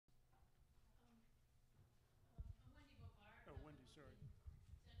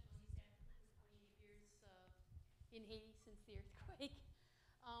in Haiti since the earthquake.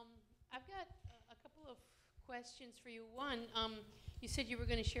 I've got a couple of questions for you. One, you said you were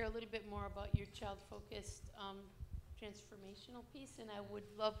going to share a little bit more about your child-focused transformational piece, and I would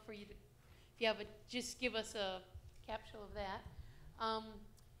love for you to, if you have a, just give us a capsule of that.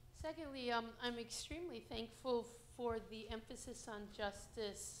 Secondly, I'm extremely thankful for the emphasis on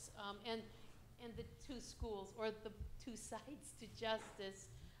justice and the two schools, or the two sides to justice.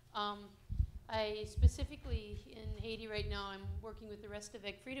 I specifically, in Haiti right now, I'm working with the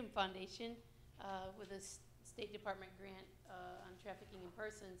Restavec Freedom Foundation with a State Department grant on trafficking in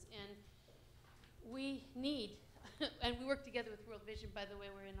persons. And we need, and we work together with World Vision, by the way,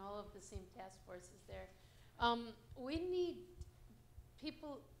 we're in all of the same task forces there. We need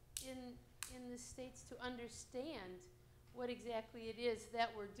people in the States to understand what exactly it is that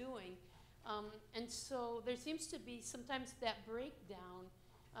we're doing. And so there seems to be sometimes that breakdown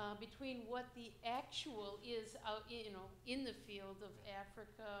between what the actual is out, in the field of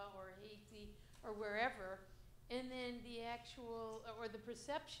Africa or Haiti or wherever, and then the actual, or the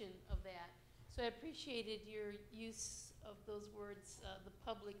perception of that. So I appreciated your use of those words, the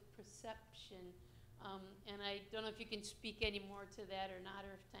public perception. And I don't know if you can speak any more to that or not,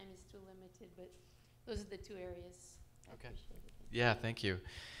 or if time is too limited, but those are the two areas. Okay. Yeah, thank you.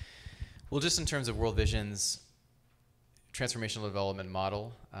 Well, just in terms of World Vision's transformational development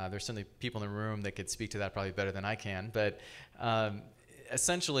model, there's certainly people in the room that could speak to that probably better than I can, but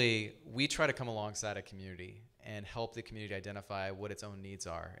essentially, we try to come alongside a community and help the community identify what its own needs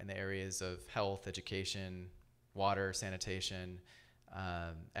are in the areas of health, education, water, sanitation,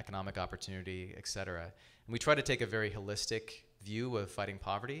 economic opportunity, et cetera. And we try to take a very holistic view of fighting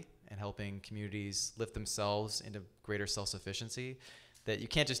poverty and helping communities lift themselves into greater self-sufficiency, that you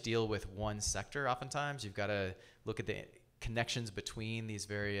can't just deal with one sector oftentimes. You've got to look at the connections between these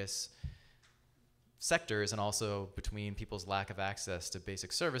various sectors and also between people's lack of access to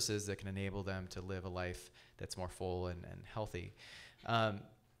basic services that can enable them to live a life that's more full and healthy.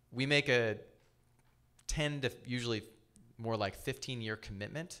 We make a 10 to usually more like 15-year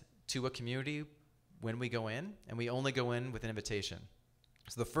commitment to a community when we go in, and we only go in with an invitation.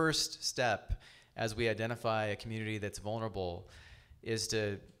 So the first step as we identify a community that's vulnerable is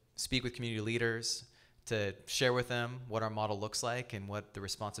to speak with community leaders, to share with them what our model looks like and what the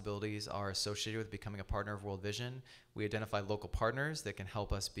responsibilities are associated with becoming a partner of World Vision. We identify local partners that can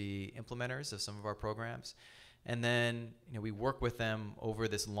help us be implementers of some of our programs. And then we work with them over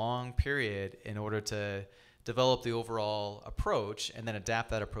this long period in order to develop the overall approach and then adapt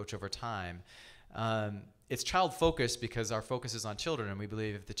that approach over time. It's child-focused because our focus is on children, and we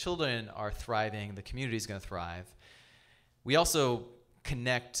believe if the children are thriving, the community is going to thrive. We also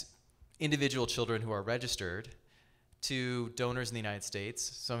connect individual children who are registered to donors in the United States.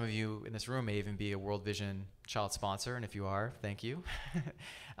 Some of you in this room may even be a World Vision child sponsor, and if you are, thank you.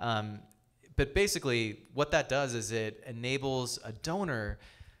 But basically, what that does is it enables a donor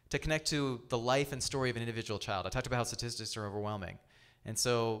to connect to the life and story of an individual child. I talked about how statistics are overwhelming. And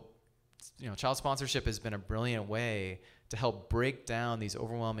so, child sponsorship has been a brilliant way to help break down these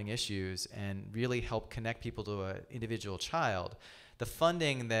overwhelming issues and really help connect people to an individual child. The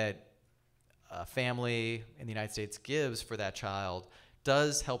funding that a family in the United States gives for that child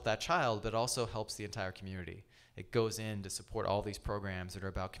does help that child, but also helps the entire community. It goes in to support all these programs that are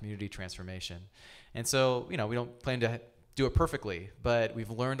about community transformation. And so, we don't plan to do it perfectly, but we've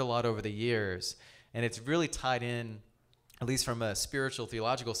learned a lot over the years, and it's really tied in, at least from a spiritual,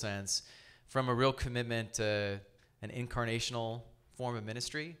 theological sense, from a real commitment to an incarnational form of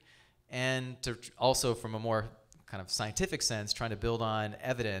ministry, and to also from a more kind of scientific sense, trying to build on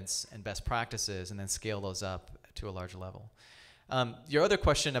evidence and best practices and then scale those up to a larger level. Your other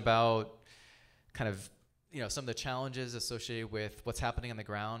question about kind of some of the challenges associated with what's happening on the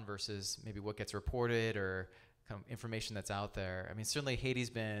ground versus maybe what gets reported or kind of information that's out there. I mean, certainly Haiti's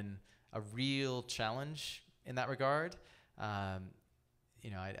been a real challenge in that regard. I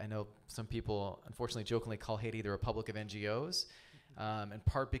know some people, unfortunately, jokingly call Haiti the Republic of NGOs, in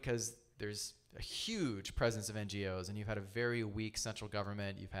part because there's a huge presence of NGOs, and you've had a very weak central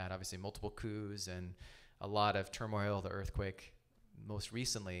government. You've had, obviously, multiple coups and a lot of turmoil, the earthquake most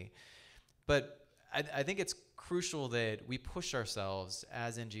recently. But I think it's crucial that we push ourselves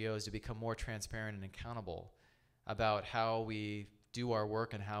as NGOs to become more transparent and accountable about how we do our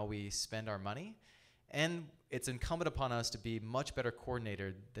work and how we spend our money. And it's incumbent upon us to be much better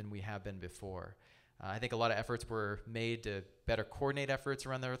coordinated than we have been before. I think a lot of efforts were made to better coordinate efforts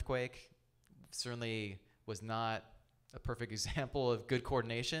around the earthquake. Certainly was not a perfect example of good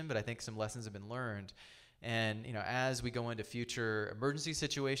coordination, but I think some lessons have been learned. And as we go into future emergency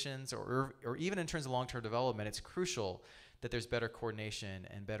situations, or even in terms of long-term development, it's crucial that there's better coordination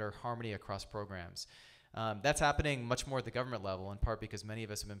and better harmony across programs. That's happening much more at the government level, in part because many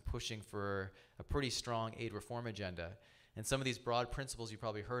of us have been pushing for a pretty strong aid reform agenda. And some of these broad principles you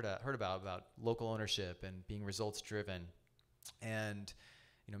probably heard about local ownership and being results driven, and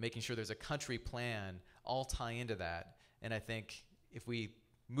making sure there's a country plan, all tie into that. And I think if we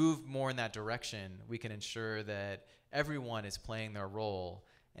move more in that direction, we can ensure that everyone is playing their role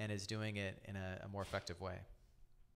and is doing it in a more effective way.